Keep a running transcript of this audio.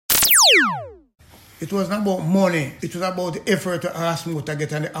It wasn't about money. It was about the effort to ask me to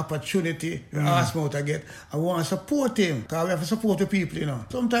get and the opportunity to ask me to get. I want to support him because we have to support the people, you know.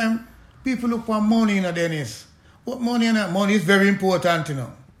 Sometimes people look for money, you know, Dennis. But money is very important, you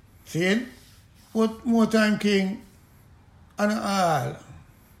know. See? But more time, King, and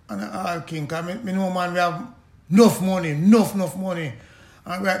all King. Because I know, man, we have enough money.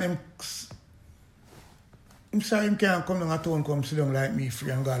 And right them, I'm sorry, him can't come down a town, come sit down like me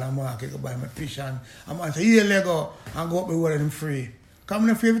free and go to the market, go buy my fish and I'm going to say, here, Lego, and go up the road and him free. Come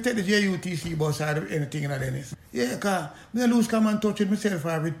in free, take the JUTC bus or anything in Dennis. Yeah, because I lose come and touch with myself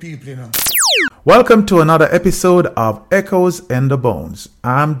or with people, you know. Welcome to another episode of Echoes in the Bones.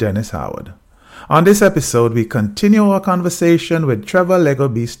 I'm Dennis Howard. On this episode, we continue our conversation with Trevor Lego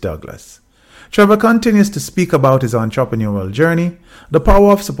Beast Douglas. Trevor continues to speak about his entrepreneurial journey, the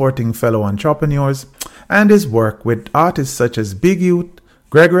power of supporting fellow entrepreneurs, and his work with artists such as Big Youth,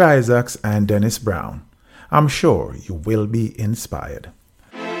 Gregory Isaacs, and Dennis Brown. I'm sure you will be inspired.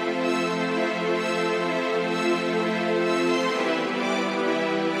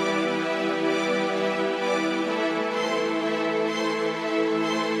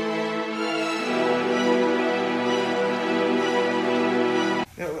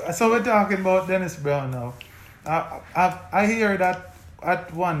 So we're talking about Dennis Brown now. I hear that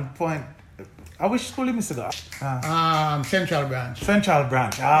at one point. Which school you must go? Central Branch. Central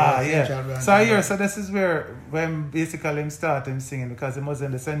Branch. Central Branch. So I hear, so this is where when basically him started singing because he was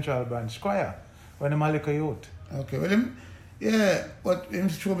in the Central Branch choir when he was a little youth. Okay, well but him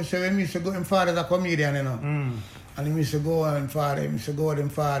show me say when he used to go, him father's a comedian, you know. And he used to go with him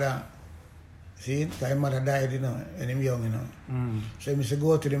father. See, because his mother died, you know, when he was young, you know. So he used to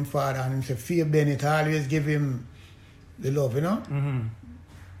go to him father and he said, Fear Bennett always give him the love, you know.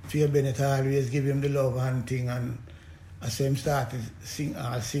 Fear Bennett always give him the love and thing, and I saw him start to sing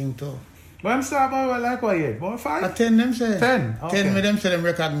too. But I'm sorry about like what year? About 5? At 10 them say. 10? Okay. 10 with them say them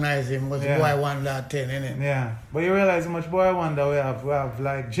recognize him, was Boy Wonder at 10, innit? Yeah. But you realize how much Boy Wonder we have? We have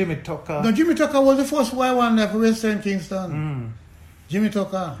like Jimmy Tucker. No, Jimmy Tucker was the first Boy Wonder for Western Kingston. Jimmy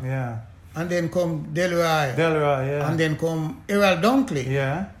Tucker. Yeah. And then come Delroy. Yeah. And then come Errol Dunkley.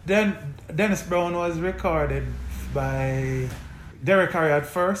 Yeah. Then Dennis Brown was recorded by Derek Harry at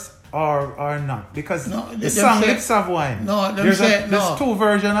first or not? Because the song Lips of Wine. No, there's two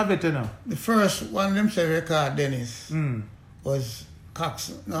versions of it, you know. The first one them say record Dennis was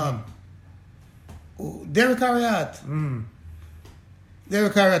Cox. No. Derek Harriott.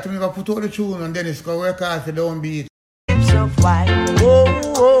 Derek Harriott me put out the tune and Dennis go work hard for downbeat. Lips of wine,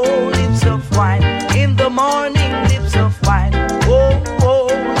 oh, lips of wine. In the morning, lips of wine, oh,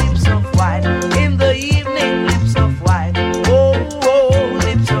 lips of wine. In the evening, lips of wine, oh,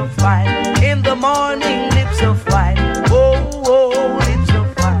 lips of wine. In the morning, lips of wine, oh, lips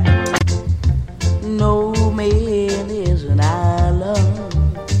of wine. No man is an island.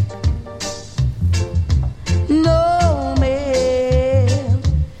 No man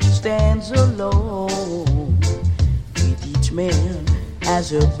stands alone. Treat each man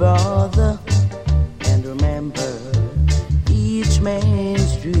as a brother, and remember each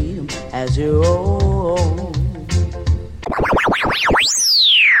man's dream as your own.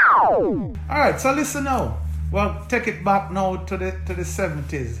 Alright, so listen now. Well, take it back now to the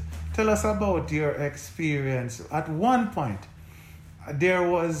 70s. Tell us about your experience. At one point, there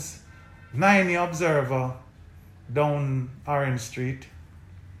was 90 Observer down Orange Street,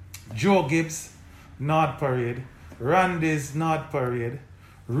 Joe Gibbs, North Parade, Randy's North Parade,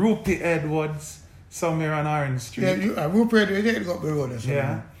 Rupee Edwards, somewhere on Orange Street. Yeah, Rupee Edwards up the road or something.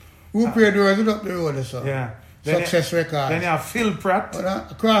 Yeah. Rupee Edwards up the road or something. Yeah. Success Records. Then you have Phil Pratt.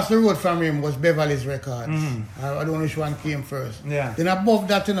 But across the road from him was Beverly's Records. I don't know which one came first. Yeah. Then above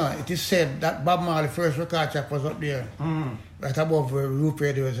that, you know, it is said that Bob Marley's first record shop was up there. Right above where Rupee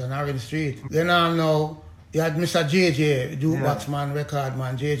Edwards on Orange Street. Then now, you had Mr. JJ, jukebox man, record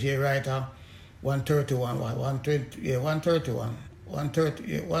man, JJ writer, 131,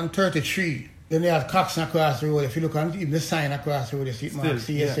 133. Then they had Coxon across the road. If you look on even the sign across the road, you see it marked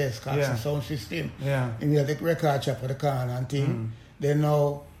CSS, Coxon Sound System. Yeah. And we had the record shop for the corner and thing. Then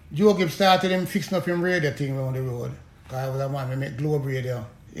now, Joe Gibbs started him fixing up him radio thing around the road. Because I was a man who made Globe Radio.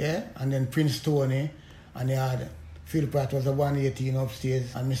 Yeah. And then Prince Tony, and they had Phil Pratt was a 118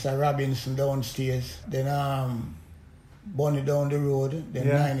 upstairs, and Mr. Robinson downstairs. Then Bonnie down the road, then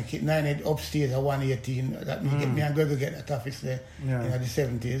 90 upstairs at 118. That me and Gregory get that office there in the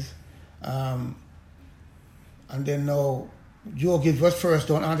 70s. And then now Joe Gibbs was first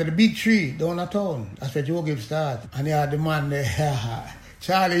down under the big tree down the town. That's where Joe Gibbs started. And they had the man there,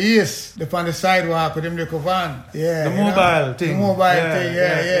 Charlie East, up on the sidewalk with him little van. Yeah. The mobile thing. The mobile thing,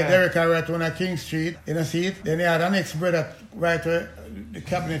 yeah. Derek right on King Street. You know, see it? Then he had an ex-brother right where the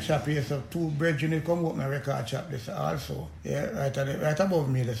cabinet shop here, so 2 brethren come open a record shop this also. Yeah, right above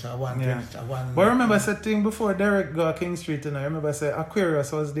me, this one. Yeah. One. But I remember that thing before Derek got King Street, and I remember I said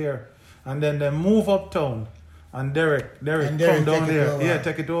Aquarius was there. And then they move uptown. And Derek come down there. Yeah,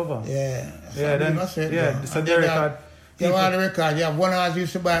 take it over. Yeah. Yeah, then so Derek had you have the record. You have one house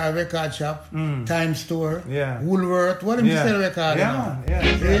used to buy a record shop, Time Store, Woolworth. What do you sell record? Oh,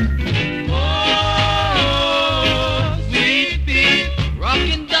 sweet pea,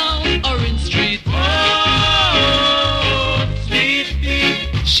 rocking down Orange Street. Oh, sweet pea,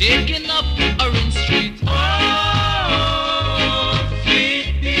 shaking up Orange Street. Oh,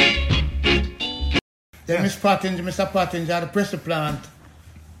 sweet pea. Then Mr. Pottinger had a pressure plant,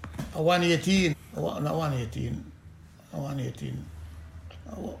 a 118, not 118. 118.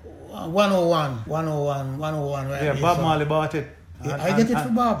 101, right? Yeah, Bob Marley bought it. Yeah, I get it for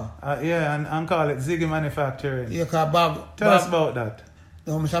Bob. And call it Ziggy Manufacturing. Yeah, because Bob... Tell us about that.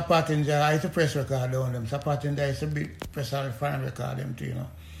 No, Mr. Pottinger, I used to press record down them. Mr. Pottinger used to be press all the foreign record them to,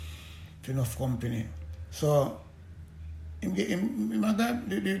 to enough company. So,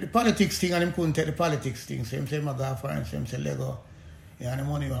 the politics thing, and him couldn't take the politics thing. So, him say, my girlfriend, so him say, Lego. Yeah, and the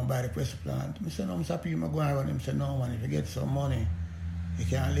money you want to buy the press plant. I said, no, Mr. P, I'm going around him. I said, no, man, if you get some money, you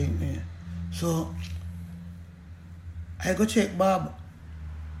can't link me. So, I go check Bob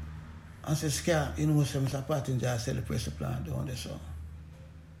and say, Scar, you know, Mr. Pottinger sell the press plant down there, so.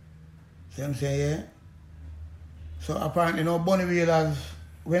 So I'm saying, yeah. So apparently, Bonnie Wheelers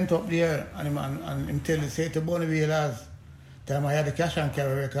went up there and him say to Bonnie Wheelers, time I had the cash and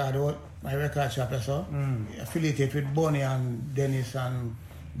carry record out, my record shop, so affiliated with Bonnie and Dennis and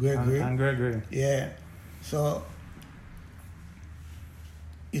Gregory. And Gregory. Yeah. So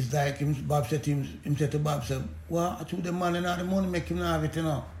it's like Bob said to Bob, said, well, I took the money now, the money make him not have it,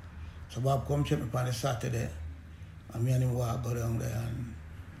 So Bob come check me on the Saturday. And me and him go down there and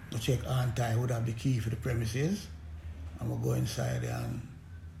go check Auntie would have the key for the premises. And we go inside there and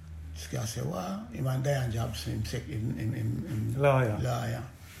this guy say, well, him and Diane Jobson, him lawyer.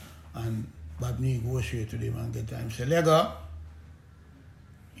 And Bob negotiate with him and get time. Say, Lego,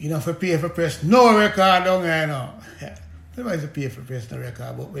 you know, for pay for press, no record down here, Everybody's pay for press no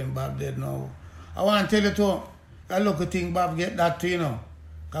record, but when Bob dead now, I want to tell you too, I look at thing Bob get that too,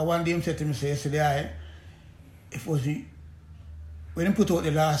 Because one day he said to me, say, yesterday, it was when he put out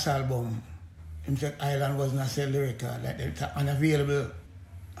the last album, he said Island was not sell the record, like it's unavailable.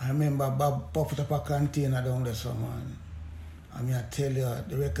 I remember Bob popped up a container down there, so man. I mean, I tell you,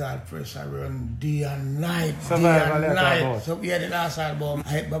 the record press I run day and night, So yeah, the last album, I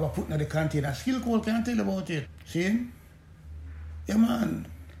had Baba put in the container. Skill Cole can't tell you about it. See? Yeah, man.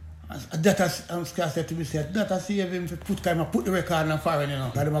 That Scar said to me, that I save him to put the record in a foreign,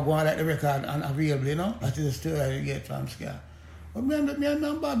 Because they go on like the record unavailable, That is the story I get from Scar. But me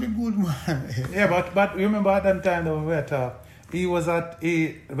and Bobby good, man. Yeah, but remember at that time that we were talking, he was at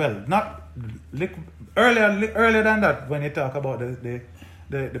earlier than that when you talk about the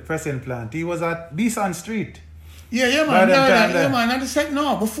pressing plant. He was at Beeson Street. Yeah, man.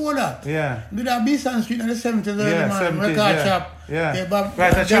 Before that. Yeah. Did that Beeson Street in the 70s, man. 70s, record shop. Yeah.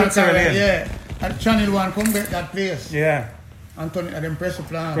 Right at Chancery Lane. Yeah. At Channel 1, come back that place. Yeah. And turn it at them pressing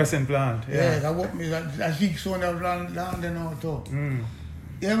plant. Pressing plant, yeah. That worked me, that jigsaw of land there now too.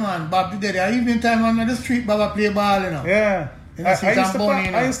 Yeah, man. Bob did that. Evening time on the street, Bob play ball, Yeah.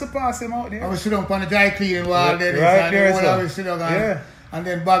 I used to pass him out there. I was sitting on the dry cleaning wall there. Right there, I was sitting down. And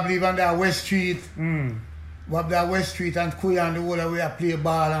then Bob live on that West Street. Bob that West Street and Kuya and the whole way I play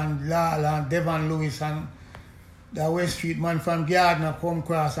ball and Lala and Devon Lewis and that West Street man from Gardner come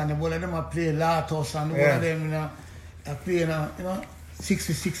across and the whole of them I play Latos and the whole of them, I play,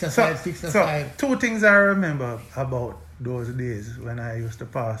 66 aside, 6 aside. So, 2 things I remember about those days when I used to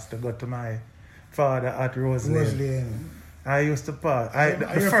pass to go to my father at Rose Lane. I used to pass.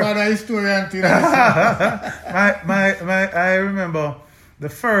 Your father is historian too. I remember the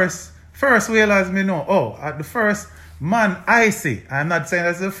first whalers me know. At the first man I see. I'm not saying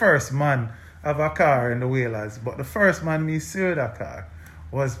that's the first man of a car in the whalers, but the first man me see with a car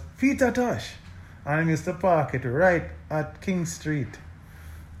was Peter Tosh. And he used to park it right at King Street.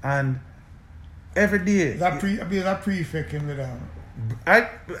 And every day. That prefect in the I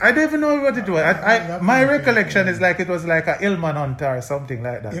don't even know what it was. My recollection is like it was like a Hillman Hunter or something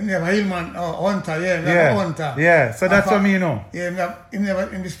like that. He never Hillman Hunter, Hunter. Yeah, so that's what me know. Yeah, he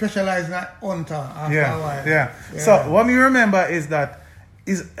never specialized in Hunter after a while. Yeah. So what me remember is that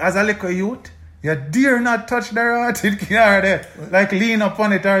as a little youth, You dare not touch the rotted car there. Like lean up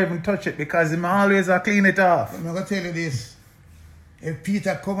on it or even touch it because him always clean it off. I'm going to tell you this. If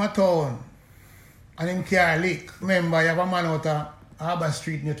Peter come to town and him car leak, remember you have a man out of Harbour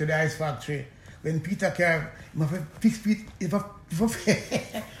Street near to the ice factory. When Peter car, he have to fix Peter,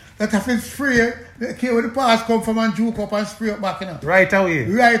 that have to spray, the car with the pass come from and juke up and spray up back, you know. Right away.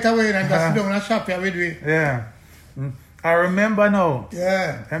 Right away and just sit down and shop here with me. Yeah. I remember now.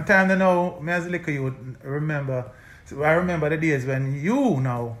 Yeah. Sometimes you know, me as a little youth, remember. So I remember the days when you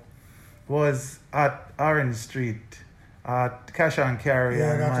now was at Orange Street, at Cash and Carry,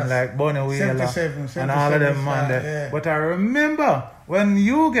 and man like Bonnie Wheeler and all of them man there. Yeah. But I remember when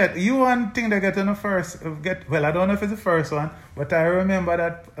you and thing they get on the first well, I don't know if it's the first one, but I remember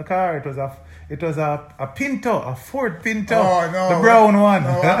that a car. It was a Pinto, a Ford Pinto, the brown one.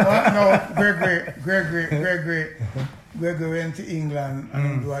 No, Gregory went to England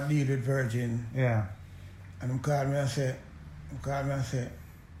and do a deal with Virgin. Yeah. And he called me and say,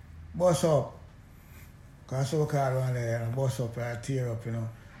 boss up. Because I saw a car one there and I boss up and I tear up, you know.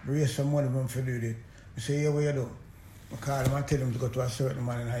 Raise some money for him to do it. I say, yeah, what you do? I call him and tell him to go to a certain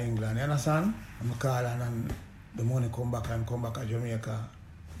man in England. You understand? And I call him and the money come back and come back to Jamaica.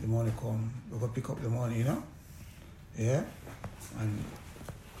 The money come. We go pick up the money, you know? Yeah? And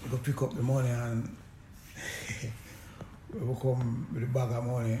we go pick up the money and we come with a bag of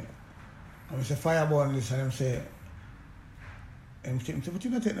money. And I say, fireborn this, and I say, but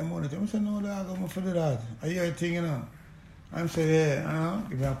you not take the money. I say, no, dog, I'm going to do that. I hear a thing, you know. I say, yeah, you know,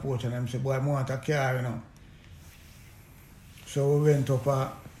 give me a porch, and I say, boy, I want a car, you know. So we went up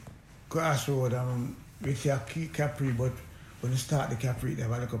a crossroad and we see a Capri, but when you start the Capri, they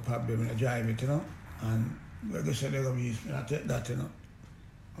have a little problem and I drive it, you know. And we just said, they're going to be, I take that, you know.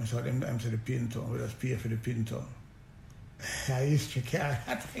 And so them say the Pinto, we just pay for the Pinto. I used to carry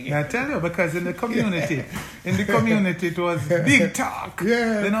that thing. I tell you, because in the community, it was big talk.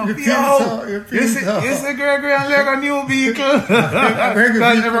 Yeah, you know, you see Gregory and Lego new vehicle.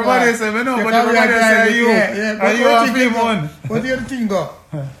 Because everybody say, you know, but everybody say you. And you have him one. What do you think go?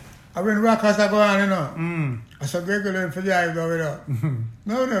 I when Rockers are going, you know. I saw Gregory learn for drive go with her.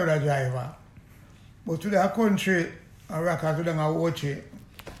 No, the driver. But to the country, and Rockers we don't watch it.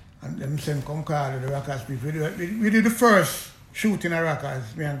 And them send come call the Rockers people. We did the first shooting at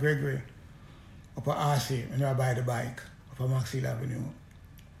Rockers, me and Gregory, up at RC when we were by the bike, up at Maxwell Avenue.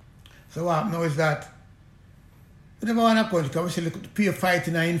 So what happened now is that we never want to country because we see people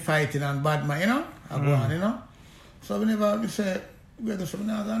fighting and infighting and bad man, you know? I go on, you know? So we say, Gregory said, we're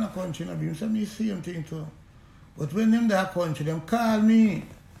not going to country, you know? We say, me see him thing too. But when them there country, them call me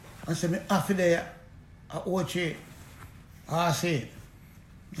and say, me after there at Oche, RC.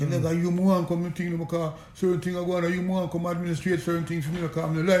 So like you want come and think because certain things are going on, you want come administrate certain things for me because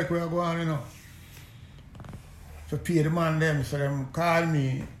I like where I go on, you know. So pay the man them, so them call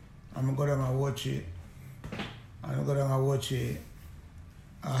me and I go down and watch it.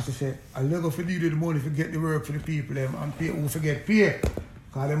 I say, I'll go for deal with the money to get the work for the people them and pay who forget pay.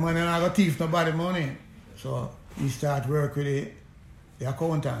 Because the money not going to thief nobody money. So he start work with the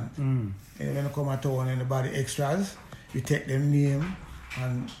accountant. And when they come at town and the body extras, we take them name.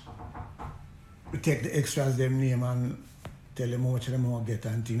 And we take the extras them name and tell them how much them want to get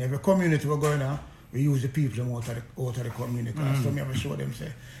and thing. Every community we're going on, we use the people out of the community. So me have to show them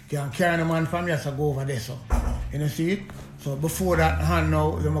say, can carry a man from here so go over there so. You know see it? So before that hand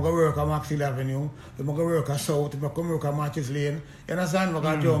now, they're going to work at Maxwell Avenue, they're going to work at South, they're going to work at Matches Lane. You understand? We're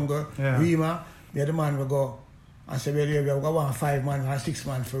going to Jungle, Rima, me the man will go and say, well, we got 1 5 man or 6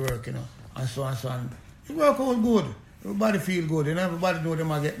 man for work, you know, and so on. It work out good. Everybody feel good, you know, everybody know them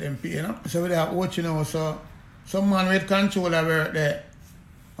and get them pay, you know. So we are watching now, so some man with control of work there,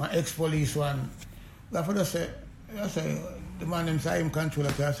 an ex-police one. That's what I say, the man them say him control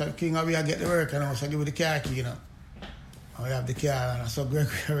of car, so King, how we get the work, you know, so give me the car key, you know. And we have the car, and I saw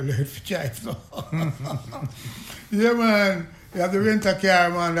Gregory learn for drive, so. Yeah, man, we have the rental car,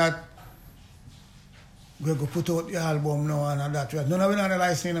 man, that we go put out the album now and that. None of it on the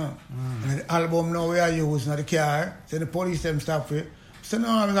license, you know. And the album now we are using the car. So the police them stop it. So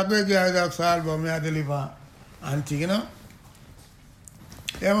no, it's a Gregory Douglas album I deliver and thing, you know.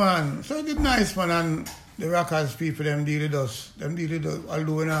 Yeah, man. So it did nice, man. And the Rockers people, them deal with us.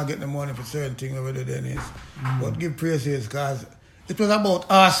 Although we not get the money for certain things over the Dennis. But give praises because it was about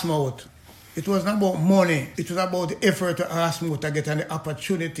arse mouth. It wasn't about money. It was about the effort to ask me to get and the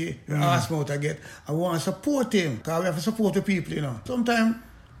opportunity to ask me to get. I want to support him because we have to support the people, you know. Sometimes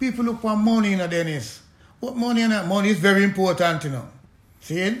people look for money, you know, Dennis. But money, you know, money is very important, you know.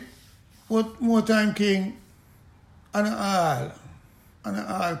 See? But more time, King, and all. And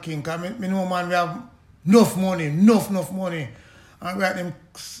all king, because me know, man, we have enough money. And right him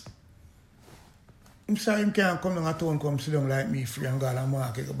say him can't come down a town, come sit down like me free and go to the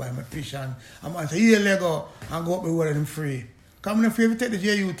market, go buy my fish and a man say, here Lego, and go up the road and him free. Because I'm not afraid to take the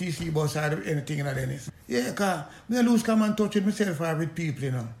JUTC bus or anything in Dennis. Yeah, because I lose come and touch with myself or with people,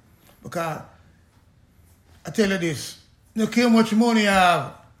 you know. Because I tell you this, look how much money you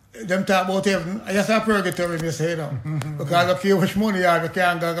have. Them talk about heaven. I just have purgatory, you say, you know. Because look how much money you have, you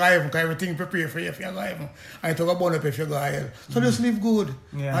can't go to heaven because everything prepared for you if you go to heaven. And you talk about up if you go to hell. So just live good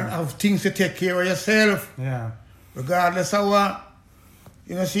and have things to take care of yourself. Yeah. Regardless of what.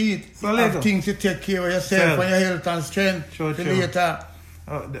 You know, see it. So have things to take care of yourself and your health and strength Sure. later.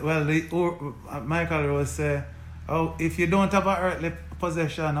 Michael Rose say, if you don't have an earthly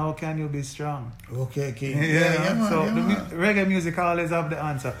possession, how can you be strong? Okay, King. Man, reggae music always have the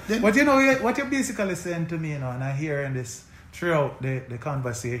answer. But you know, what you're basically saying to me, you know, and I hear in this throughout the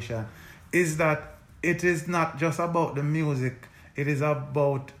conversation, is that it is not just about the music. It is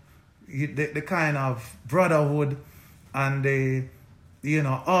about the kind of brotherhood and the, you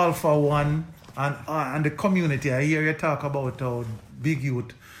know, all for one and the community. I hear you talk about how Big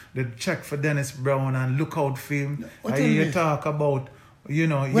Youth, the check for Dennis Brown and Lookout Film. I hear you talk about, you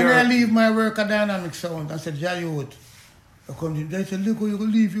know... When I leave my work at Dynamic Sound, I said, Youth, I come to they said, Lego, you go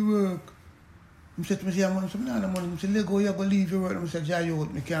leave your work. I said to me, I'm on some money. I said, Lego, you go leave your work. I said, Youth,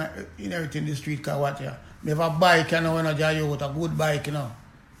 I can't inherit in the street because what you? I have a bike, you know, when I Youth, a good bike, you know.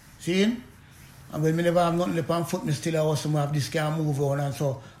 See? And when I never have nothing left on foot, I still also have this kind of move on. And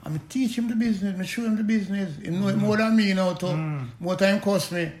so I teach him the business, I show him the business. He know it more than me now too. More time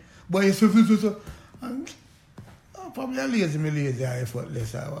cost me. But he's so. And probably lazy,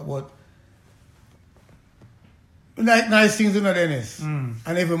 effortless. But like nice things in Dennis. And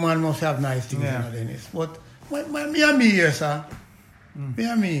every man must have nice things in Dennis. But me and me here, sir. Me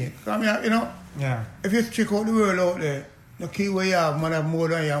and me. Come here, you know. Yeah. If you check out the world out there, the key where you have, man have more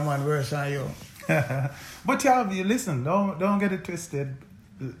than you, man worse than you. But you listen, don't get it twisted.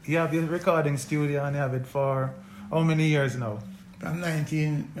 You have your recording studio and you have it for how many years now? From I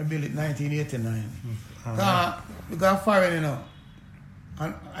built it 1989. We got foreign, you know.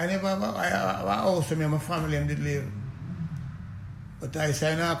 And I never have a house where me and my family did live. But I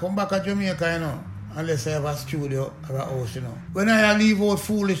say, I come back to Jamaica, you know, unless I have a studio or a house, you know. When I leave out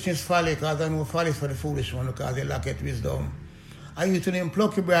foolishness, folly, because I know folly is for the foolish one, because they lack it wisdom. I used to name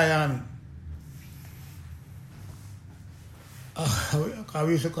Plucky Brian.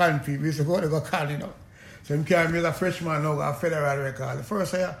 We used to call people, we used to go to go call, you know. So I'm carrying me as a freshman now, a federal record. The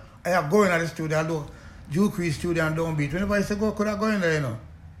first I have going at the studio, I do Duke Creek studio and Downbeat. Whenever I say go, could I go in there, you know?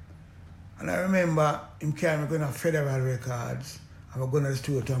 And I remember him carrying me going to federal records. I was going to the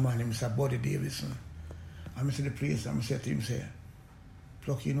studio to a man, Mr. Buddy Davidson. I went to the place and I said to him,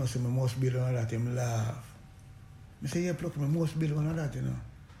 Plucky, you know, so I must build one of that. Him laugh. I say, yeah, Plucky, I must build one of that, you know.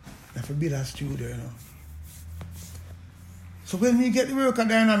 I have to build a studio, you know. So when we get the work at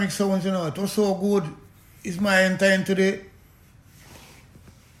Dynamic Sounds, you know, it was so good. It's my entire into the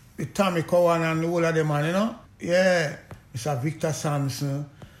Tommy Cowan and the whole of them, man, you know. Yeah. Mr. Victor Sampson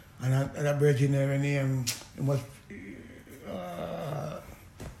and a virgin name, it was,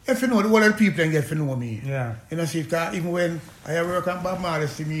 if you know, the whole of the people can get to know me. Yeah. You know, see, because even when I work on Bob Marley,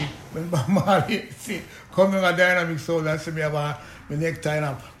 see me, when Bob Marley coming at Dynamic Sound and see me about my necktie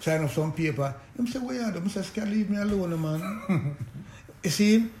and sign up some paper, he say, what you do? I say, can't leave me alone, man. You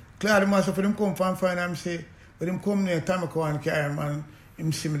see, Claude Master, for them come from finance, say, when them come near Tommy Cowan carry, man,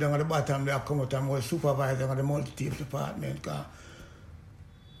 him see me down at the bottom, they come out and was supervisor at the multi-tape department, because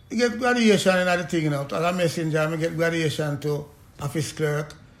you get graduation and other thing, you know. As a messenger, I get graduation to office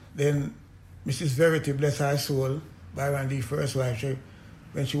clerk, then Mrs. Verity, bless her soul, Byron Lee's first wife,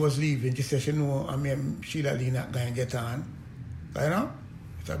 when she was leaving, she said she knew Sheila Lee not going to get on. You know?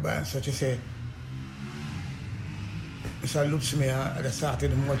 So she said, Mr. Lutz me at the start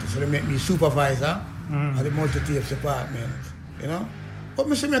of the multi, so they make me supervisor at the multi-tapes department, you know. But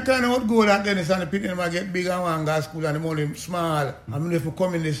I say I kind of go like Dennis and the people I get big and one go to school and the money small. I mean, if we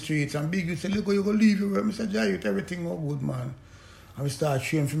come in the streets and big, you say, look, you go leave your work. I say, Jayut, everything go good, man. And we start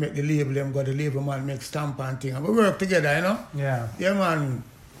showing to make the label, them got the label man make stamp and thing. And we work together, you know. Yeah. Yeah, man.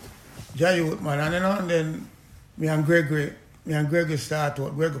 Jayut, man. And you know, and then me and Gregory start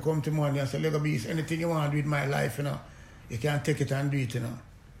out. Gregory come to Monday and say, Lego Beast, anything you want to do with my life, you know, you can take it and do it, you know.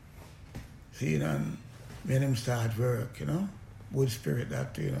 See, and me and him start work, you know. Good spirit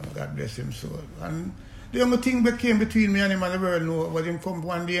that, you know, God bless him soul. And the only thing that came between me and him and the world know was him come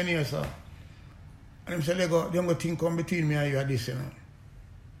one day in here, sir. And him say, Lego, the only thing come between me and you are this, you know.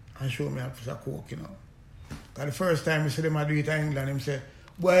 And show me a piece of coke, you know. Because the first time I see them do it in England, him say,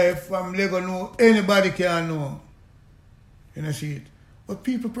 boy, from Lego know, anybody can know. You know, see it. But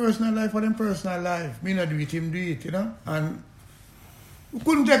people personal life for them personal life. Me not do it, him do it, you know. And we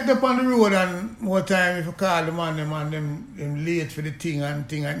couldn't take them on the road and more time if you call the man, them late for the thing and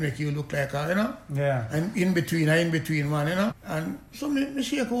make you look like a, you know. Yeah. And in between, man, you know. And so me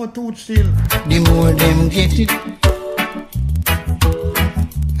shake our tooth still. The more them get it,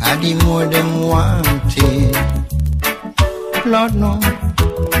 and the more them want it. Lord no.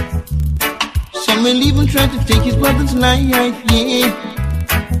 Some will even try to take his brother's life, yeah,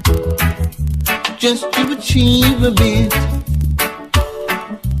 just to achieve a bit.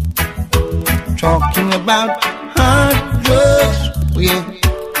 Talking about hard drugs, yeah.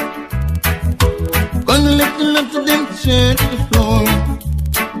 Gonna let the love to them set the floor.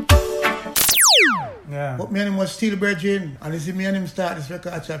 Yeah. But me and him was still bridging, and you see me and him start this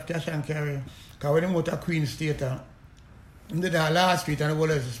record shop, Cash and Carry. Because when him went to Queen State, him did that last street and the whole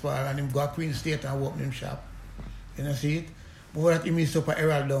of the spot, and him go to Queen State and open him shop. You know, see it? Before that, he used to up a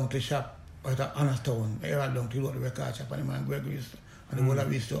Herald Dunkley shop out of Honest Town. Herald Dunkley wrote the record shop, and him and Gregory used to, and the whole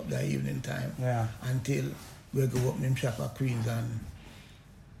of it used to up that evening time. Yeah. Until Gregory opened him shop at Queens and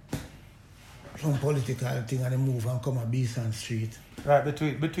some political thing, and they move and come at Beeson Street. Right,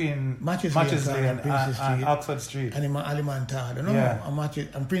 between Matches Lane and Princess Street. and Oxford Street. And in Alimentado. No, Yeah.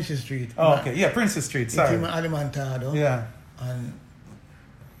 and Princess Street. Oh, okay. Yeah, Princess Street, sorry. It's in Alimentado. Yeah. And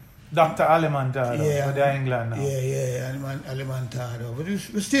Dr. Alimentado, yeah, with the England now. Yeah, Alimentado. But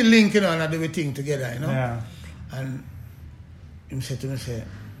we're still linking on and do everything together, you know? Yeah. And him said to me,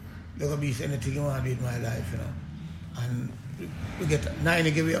 look at this, anything you want to do with my life, you know? And we get 9,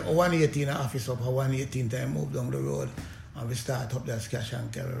 give me 118 office up, 118 time move down the road, and we start up that Cash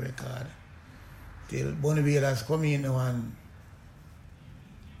and Carry record. Till Bonneville's come in and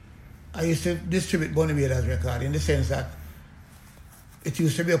I used to distribute Bonneville's record in the sense that it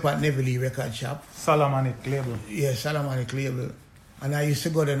used to be up at Neverly record shop. Solomonic label. Yeah, Solomonic label. And I used to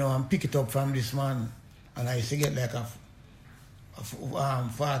go there now and pick it up from this man. And I used to get like a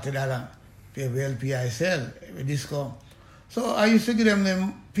 $40 pay LP I sell with disco. So I used to give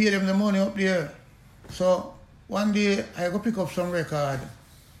them pay them the money up there. So one day I go pick up some record.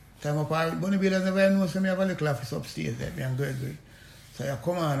 Time up Bonneville's never know, so I have a little office upstairs there, me and Gregory. So I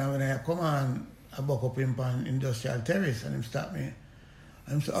come on, and when I come on, I buck up him on Industrial Terrace and him stop me.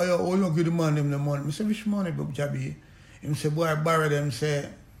 And he say, oh, you give the man them the money. I say, which money, Bob Jabby? He say, boy, I borrow them, say,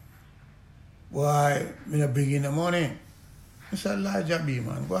 boy, me not bring in the money. I said, large Jabby,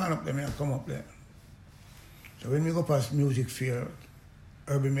 man, go on up there, and come up there. So when we go past Music Fair,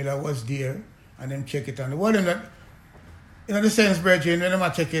 Herbie Miller was there, and them check it on the wall. You know the sense, Bridget, when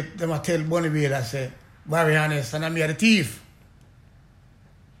them check it, them tell Bonneville, I say, Barry Honest, and I'm here the thief.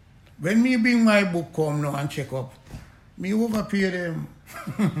 When me bring my book come now and check up, me overpay them.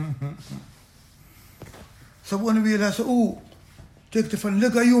 So Bonneville, I say, oh, take the phone,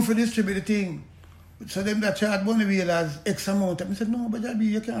 look at you for distribute the thing. So them that charge Bonneville as X amount. I said, no, but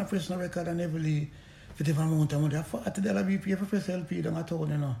you can't press no record and heavily for the amount of money. $40 be pay for press LP down at town,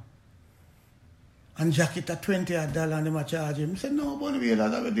 you know. And jacket at $20 and them a charge him. I said, no, Bonneville,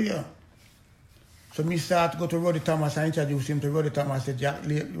 that's over there. So me start to go to Roddy Thomas and introduce him to Roddy Thomas. The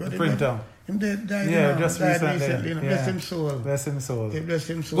printer. Him died, yeah, just recently. You know. Yeah. Bless him soul. Bless him soul. Yeah, bless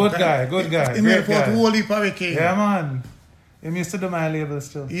him soul. Good guy. He made for a whole heap of wicked. Yeah, man. He used to do my label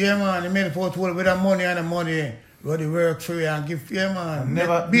still. Yeah, man. He made for a whole with the money and the money. Roddy work for you and give, yeah, man.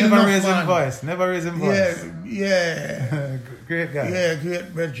 Never raise his voice. Never raise his voice. Yeah. Great guy. Yeah, great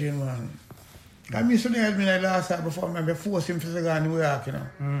virgin, man. I used to help me like last time before I force him to go to New York, you know.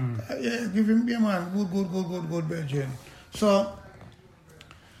 Yeah, give him, yeah, man, good, virgin. So,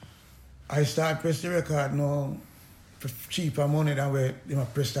 I start press the record now for cheaper money than where they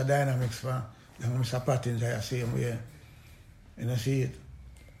press the Dynamics for. Then Mr. Pattins, I same way. You know, see it.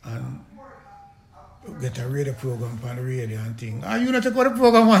 And get a radio program on the radio and thing. You know, take out the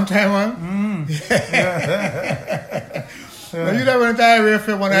program one time, man. But you never tie away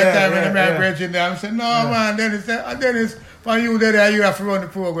for one time when I'm bridging there. I said, no, man, Dennis, for you there, you have to run the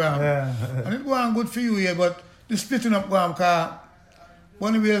program. And it go on good for you here, but the splitting up go on, because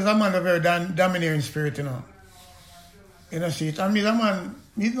Bonneville is a man of very domineering spirit, you know. You know, see it. And me, a man,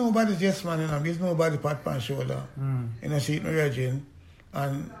 he's nobody's yes man, you know. He's nobody's pat on shoulder. You know, see it, my virgin.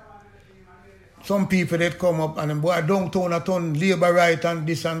 And some people that come up and them boy downtown a ton, labor right and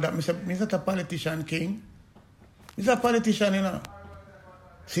this and that. He's not a politician, king. He's a politician, you know.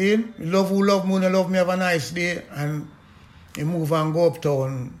 See him? Love who love me, love me, have a nice day. And he move and go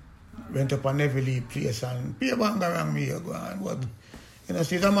uptown, went up a Neverly place and pay a bang around me, go on. But, You know,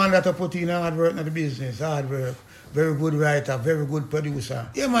 she's a man that I put in hard work in the business, hard work. Very good writer, very good producer.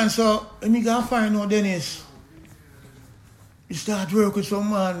 Yeah, man, so when you go find out Dennis, you start work with some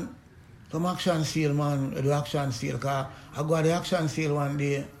man, some action sale, man, do action sale, because I go to the action sale one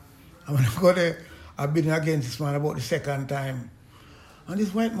day, and when I go there, I've been against this man about the second time. And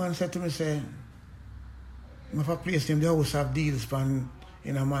this white man said to me, say, if I place him, the house have deals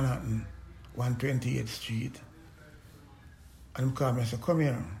in a Manhattan, 128th Street. And he called me and said, come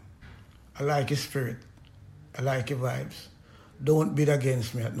here. I like your spirit. I like your vibes. Don't bid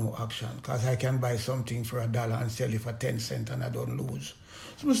against me at no auction, because I can buy something for $1 and sell it for 10 cents and I don't lose.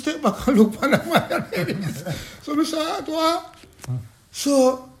 So I step back and look at the man. So I said, what?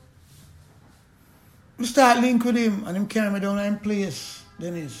 So I start link with him and him carry me down in place.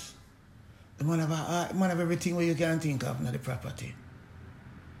 Dennis, the man have everything where you can think of in the property.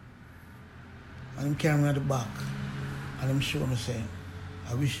 And him carry me at the back. And him show me say,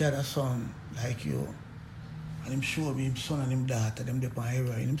 I wish I had a son like you. And him show me his son and him daughter, them dip on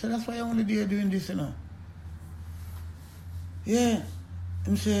heroin. Him say, that's why I only there doing this, you know. Yeah.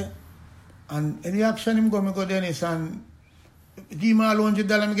 Him say, and any action him go Dennis and give me all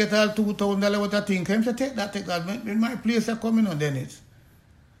 $100, me get all $2,000 what I think. Him say, take that. In my place I come in on Dennis.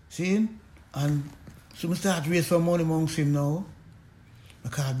 See? And so I start raise some money amongst him now. I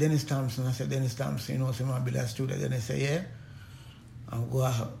call Dennis Thompson. I said, Dennis Thompson, you know, so I build a studio. Then he say, yeah. And go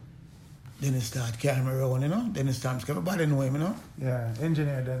out. Dennis start carrying me around, you know. Dennis Thompson, everybody know him, you know. Yeah,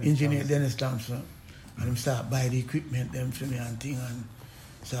 Engineer Dennis Thompson. And him start buy the equipment them for me and thing, and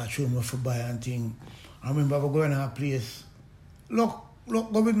start showing me what to buy and thing. I remember I was going to a place. Look,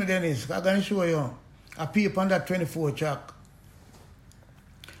 go with me, Dennis. I'm going to show you. I pay upon that 24-track.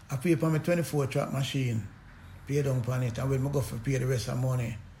 I pay upon my 24-track machine. Pay down upon it. And when I go for pay the rest of the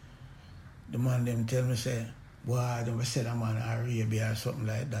money, the man them tell me, say, boy, they sell a man a Arabia or something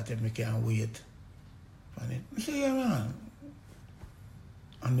like that if I can't wait. I say, yeah, man.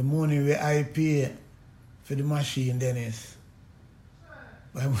 And the money where I pay for the machine, Dennis,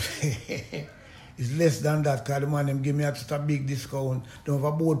 it's less than that, because the man them give me a big discount. They have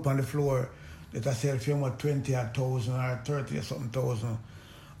a board on the floor that I sell for him 20,000 or 30 or something thousand.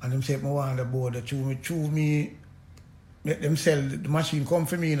 And them say, I want the board, they chew me, make them sell the machine come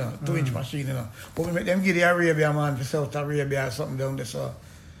for me, you know, 2-inch machine, you know. But we make them give the Arabia man for South Arabia or something down there, so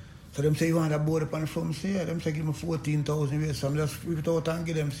them say, you want a board up on the front, say, yeah. Them say, give me 14,000 US, so I'm just flip it out and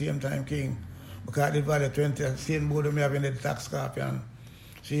give them same time, King. Because they value 20, same board we have in the tax scorpion.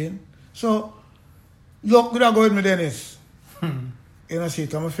 See? So, look, good I go with me, Dennis. You know, see,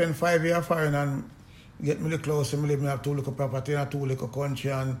 because I spend 5 years foreign and get me the close, and I live, I have 2 little property and 2 little country,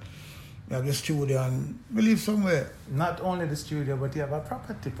 and I have the studio, and we live somewhere. Not only the studio, but you have a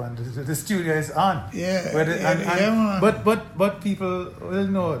property fund. The studio is on. Yeah. Man. But people will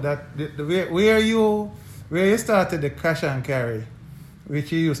know that where you started the cash and carry,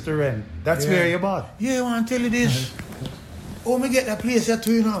 which you used to rent, that's where you bought. Yeah, I want to tell you this. Me get that place there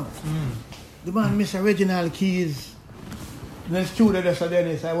too, you know. The man, Mr. Reginald Keys, in the studio there, so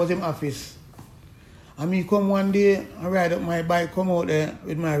Dennis, I was in office. And me come one day and ride up my bike, come out there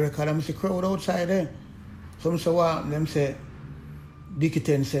with my record, and I see crowd outside there. So I say, what? And them say, Dickie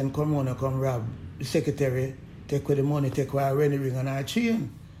 10 cents, come on and come rob the secretary, take away the money, take away our wedding ring and our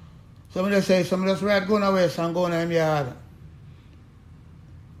chain. So I just say, some just ride going away, so I'm going in the yard.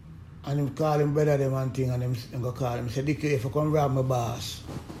 And him call him brother them and thing, and him go call him, say, Dickie, if you come rob my boss.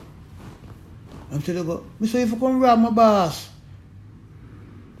 And so they go, me say, if you come rob my boss.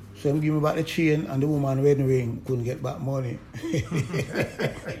 So him give me back the chain, and the woman wedding ring couldn't get back money.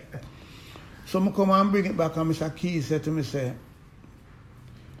 So I come and bring it back, and Mr. Keys said to me, say,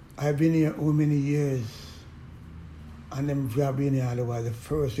 I've been here how many years, and them job been here all the while, the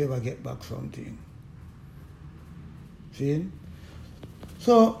first you ever get back something. See?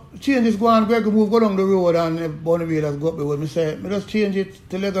 So change is going, Greg move, go down the road, and Bonneville has got me with me, say, I just change it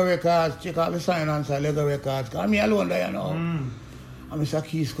to Lego Records, check out the sign inside Lego Records, because I'm alone there, you know. And Mr.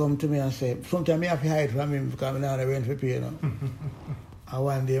 Keys come to me and say, sometimes I have to hide from him because I'm not the rent for pay, you know. And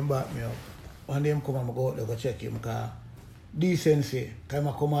one day he back me up. One day he come and I go out there go check him because decency, because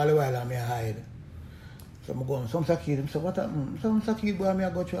I come all the while and I hide. So I go, some Mr. Keys, say, what happened? Some Mr. Keys, boy, I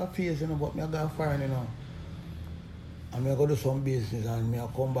go through a phase, you know, but I go foreign, you know. And I go do some business and I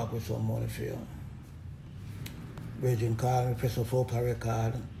come back with some money for you. Virgin called me, press a folk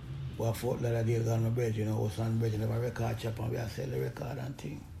record. What $4 deal got my Virgin house, and Virgin have a record shop and we are sell the record and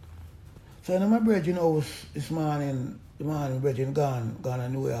thing. So in my Virgin house this morning, the man Virgin gone to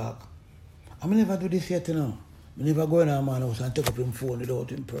New York. I never do this yet, you know. I never go in a man's house and take up his phone without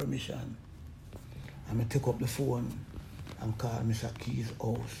his permission. And I take up the phone and call Mr. Keys'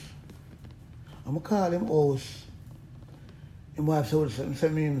 house. I'm going to call him house. His wife said,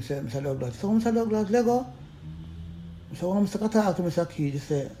 Mr. Douglas. So Mr. Douglas, Lego. So when Mr. talk to Mr. Keys, he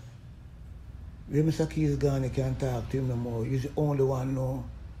said, when Mr. Keys gone, you can't talk to him no more. He's the only one know.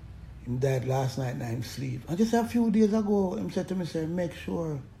 He died last night in his sleep. And just a few days ago, he said to me, say, make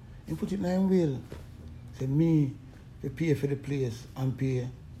sure he put it in his will. He said, me, they pay for the place and pay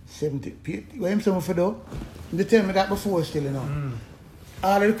 70. What him say for though? They tell me that before still, you know.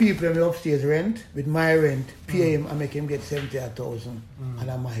 All of the people in the upstairs rent, with my rent, pay him and make him get 70,000 and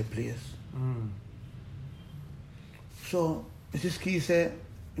at my place. So, Mrs. Key said,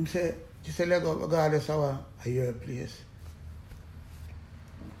 she said, let go, regardless of your place.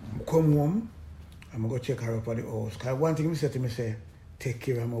 I come home, I'm going to go check her up at the house. Because one thing he said to me, say, take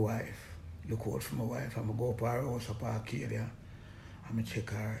care of my wife. Look out for my wife. I'm going to go up to her house up Arcadia. I'm going to check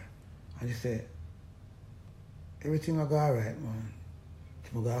her. And he said, everything will go all right, man.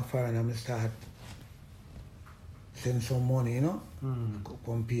 So I go far and I'm going to start send some money, you know?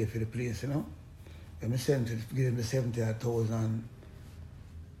 Come pay for the place, you know? Then I send to give him the 70,000.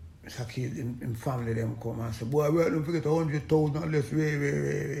 Mr. Keys, in family, them come and say, boy, we don't forget 100,000 unless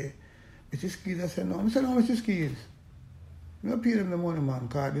way. Mrs. Keys, I said, no. I said, no, Mrs. Keys. I don't pay them the money, man,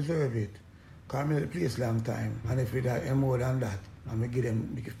 because I deserve it. Because I'm in the place long time. And if we die more than that, I'm going to give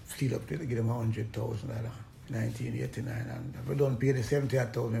them, we can steal up to give them 100,000 1989. And if we don't pay the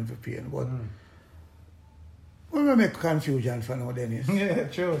 70,000 for paying, but we will make confusion for now, Dennis. Yeah,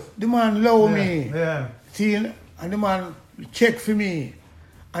 true. The man love me. Yeah. See, and the man check for me.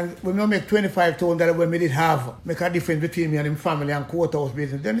 And when we make 25,000 that when we did have, make a difference between me and him family and courthouse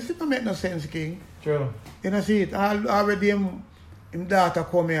business, then it don't make no sense, King. True. You know, see it, already him daughter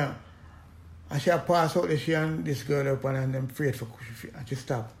come here, and she pass out she and this girl up and them afraid for, and she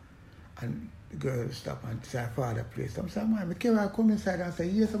stop. And the girl stop and say her father place. I'm saying, man, I carry her come inside and say,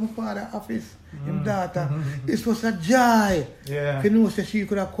 yes, I'm my father's office, him daughter. This was a joy. Yeah. You know, say she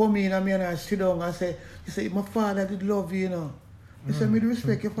could have come in and me and I sit down and say, you say, my father did love you, you know. I said, me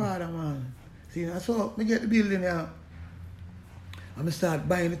respect your father, man. See, so I get the building here. And I start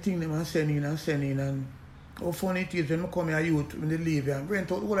buying the thing them and sending and how funny it is when I come here youth, when they leave here, and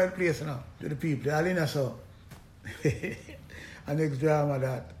rent out the whole of the place now to the people, all in there, so. And next drama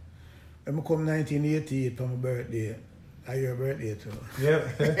that. When I come 1988 for my birthday, I your birthday too.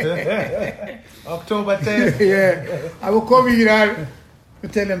 Yep. October 10th. Yeah. I will come here and I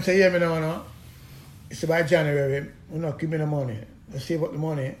tell them, say, yeah, me now, no. It's by January, we not give me the money. I save up the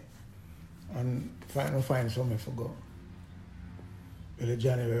money and find something for go. When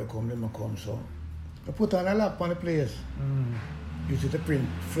January come, then I come, so. I put on a lap on the place. Use it to print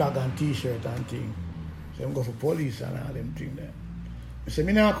flag and t-shirt and thing. So I go for police and all them things there. I say,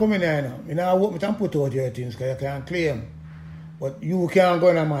 I not come in here now. I not work, I put out your things because you can't claim. But you can't go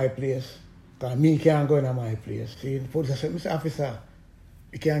in my place. Because me can't go in my place. See, the police said, Mr. Officer,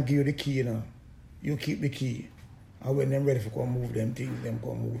 we can't give you the key now. You keep the key. And when them ready to come move them things, them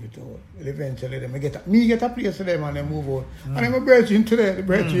come move it out. Well, eventually, them get a place to them and they move out. And I'm a virgin today, the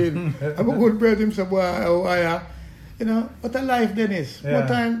virgin. I'm a good virgin, so boy, you know, what a life, Dennis. Yeah. One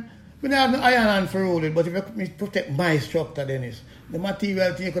time, I don't have no iron hand for rolling, but if I protect my structure, Dennis, the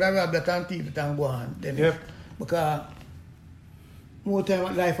material thing, you could have robbed that and thief it and go on, Dennis. Yep. Because more time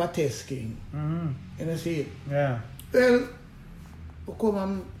at life a test, King. You know, see? Yeah. Well,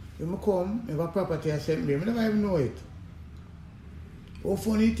 when I come, I have a property I sent me. I never even know it. How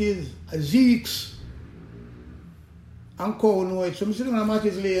funny it is, Zeke's and cow know it. So I sit down on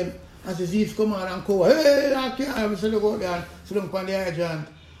Matthews Lane and the Zeke's come on and cow, hey, I can't. I sit down there and sit down on the hydrant.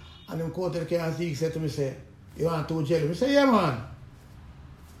 And them come to the car and Zeke said to me, say, you want two jelly? I say, yeah, man.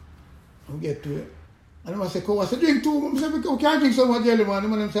 I get to it. And I say, I said, drink two. I said, we can't drink so much jelly, man. The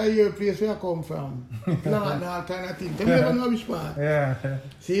man say, your place where I come from. Plant and all kind of things. They never know which part. Yeah.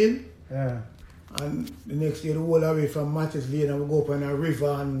 See? Yeah. And the next day, the whole way from Matthews Lane, and we go up on a river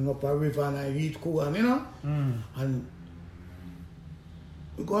and I eat cool, and you know? And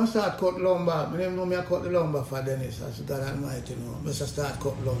we go and start cut lumber. I never know me I cut the lumber for Dennis, as God Almighty, you know. I just start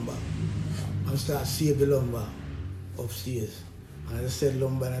cut lumber and start save the lumber upstairs. And I just set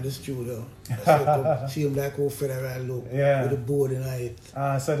lumber in the studio. I see him like how federal look with the board in it.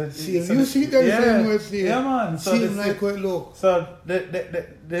 So the, see him, so you see that yeah, man. So see him like how it look. So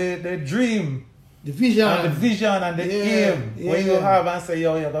the dream, the vision and the aim when you have and say,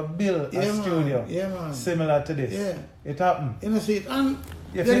 yo, you're going to build a studio similar to this. Yeah. It happened. You know, see it. And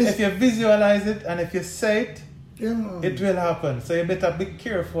if you visualize it and if you say it, man, it will happen. So you better be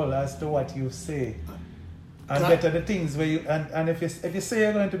careful as to what you say. And better the things where you and if you say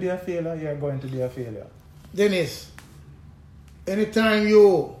you're going to be a failure, you're going to be a failure. Dennis, anytime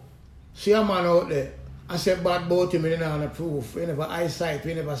you see a man out there and say bad about him, you don't have proof, you never eyesight,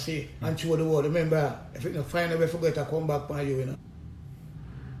 you never see, and show the world. Remember, if you don't find a way, forget to come back on you, you know.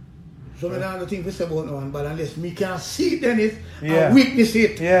 So I don't have nothing to say about no one, but unless me can see it, then it, and witness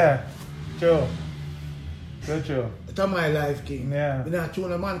it. Yeah, true. So true. It's my life, King. Yeah. You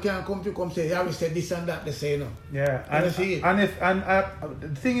know, a man can't come say, yeah, we said this and that, they say, no. Yeah, and see it.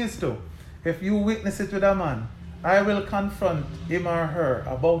 The thing is too, if you witness it with a man, I will confront him or her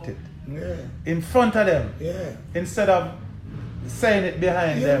about it. Yeah. In front of them. Yeah. Instead of saying it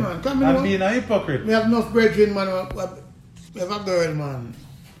behind them. Man. And being a hypocrite. We have enough brethren, man. We have a girl, man.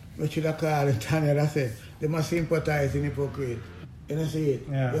 We should have called it Tanya, that's it. They must sympathize in hypocrite. You know see it?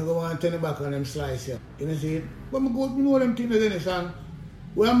 Yeah. You go and turn it back on them slice here. You know see it? But I go know them things in this and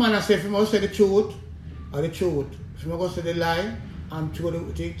when a man say if he must say the truth or the truth, if he must say the lie and throw the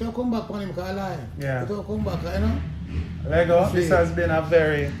thing, don't come back on him because I lie. Yeah. Don't come back, you know? Lego, this has been a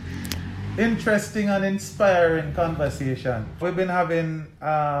very interesting and inspiring conversation. We've been having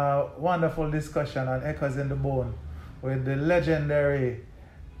a wonderful discussion on Echoes in the Bone with the legendary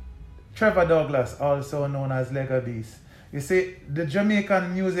Trevor Douglas, also known as Lego Beast. You see, the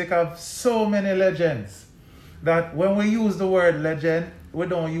Jamaican music have so many legends that when we use the word legend, we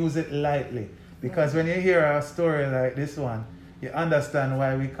don't use it lightly. Because when you hear a story like this one, you understand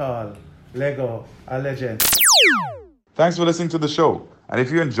why we call Lego a legend. Thanks for listening to the show. And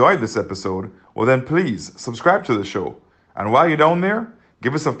if you enjoyed this episode, well then please subscribe to the show. And while you're down there,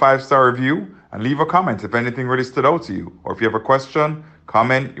 give us a 5-star review and leave a comment if anything really stood out to you. Or if you have a question,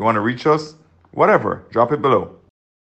 comment, you want to reach us, whatever, drop it below.